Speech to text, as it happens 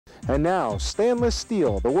And now, Stanless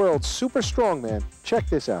Steel, the world's super strongman. Check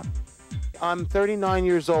this out. I'm 39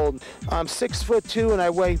 years old. I'm 6'2" and I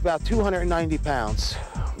weigh about 290 pounds.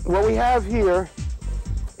 What we have here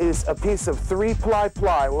is a piece of 3-ply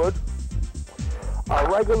plywood, a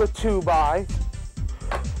regular 2x,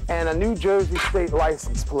 and a New Jersey state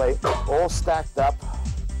license plate, all stacked up.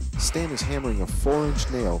 Stan is hammering a 4-inch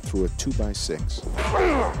nail through a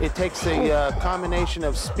 2x6. It takes a combination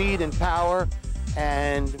of speed and power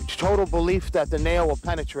and total belief that the nail will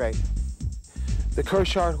penetrate. The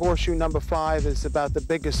Kershaw horseshoe number 5 is about the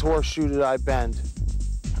biggest horseshoe that I bend.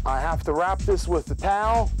 I have to wrap this with the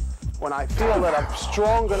towel. When I feel that I'm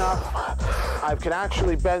strong enough, I can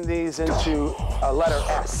actually bend these into a letter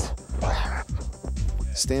S.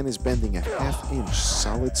 Stan is bending a 1/2-inch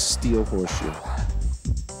solid steel horseshoe.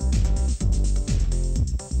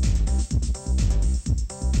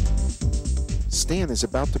 Stan is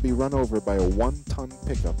about to be run over by a 1-ton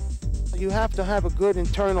pickup. You have to have a good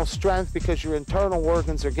internal strength because your internal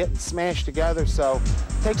organs are getting smashed together, so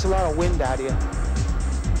it takes a lot of wind out of you.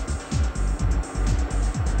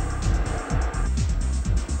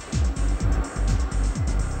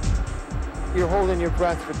 You're holding your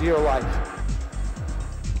breath for dear life.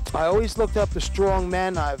 I always looked up to strong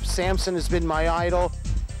men. Samson has been my idol.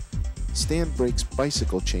 Stan breaks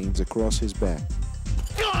bicycle chains across his back.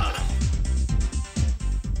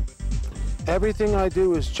 Everything I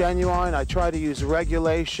do is genuine. I try to use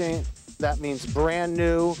regulation. That means brand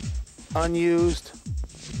new, unused.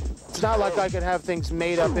 It's not like I could have things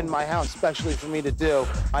made up in my house, especially for me to do.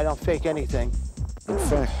 I don't fake anything. In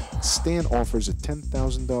fact, Stan offers a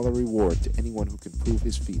 $10,000 reward to anyone who can prove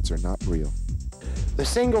his feats are not real. The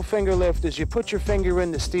single finger lift is you put your finger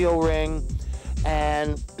in the steel ring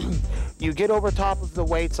and you get over top of the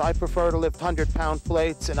weights. I prefer to lift 100-pound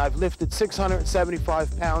plates, and I've lifted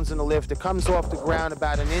 675 pounds in the lift. It comes off the ground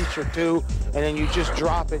about 1 inch or 2, and then you just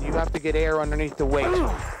drop it. You have to get air underneath the weight.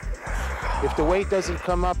 If the weight doesn't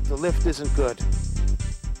come up, the lift isn't good.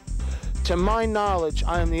 To my knowledge,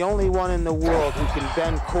 I am the only one in the world who can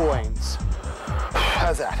bend coins.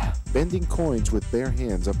 How's that? Bending coins with bare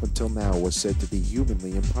hands up until now was said to be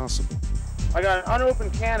humanly impossible. I got an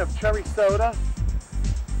unopened can of cherry soda.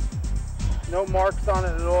 No marks on it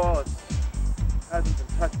at all. It hasn't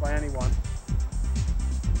been touched by anyone.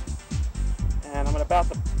 And I'm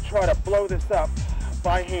about to try to blow this up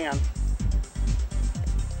by hand.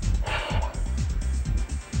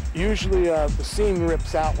 Usually the seam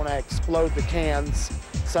rips out when I explode the cans.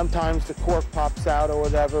 Sometimes the cork pops out or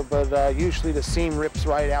whatever, but usually the seam rips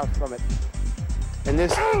right out from it. In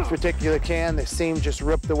this particular can, the seam just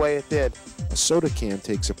ripped the way it did. A soda can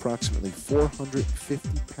takes approximately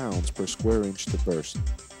 450 pounds per square inch to burst.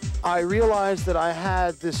 I realized that I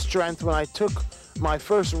had this strength when I took my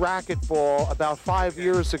first racquetball about 5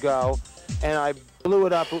 years ago, and I blew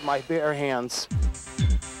it up with my bare hands.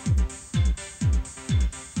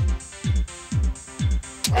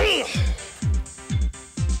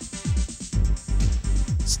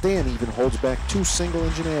 Stan even holds back 2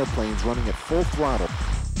 single-engine airplanes running at full throttle.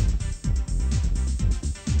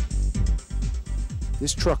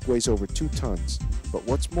 This truck weighs over 2 tons, but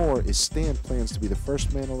what's more is Stan plans to be the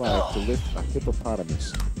first man alive to lift a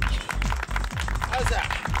hippopotamus. How's that?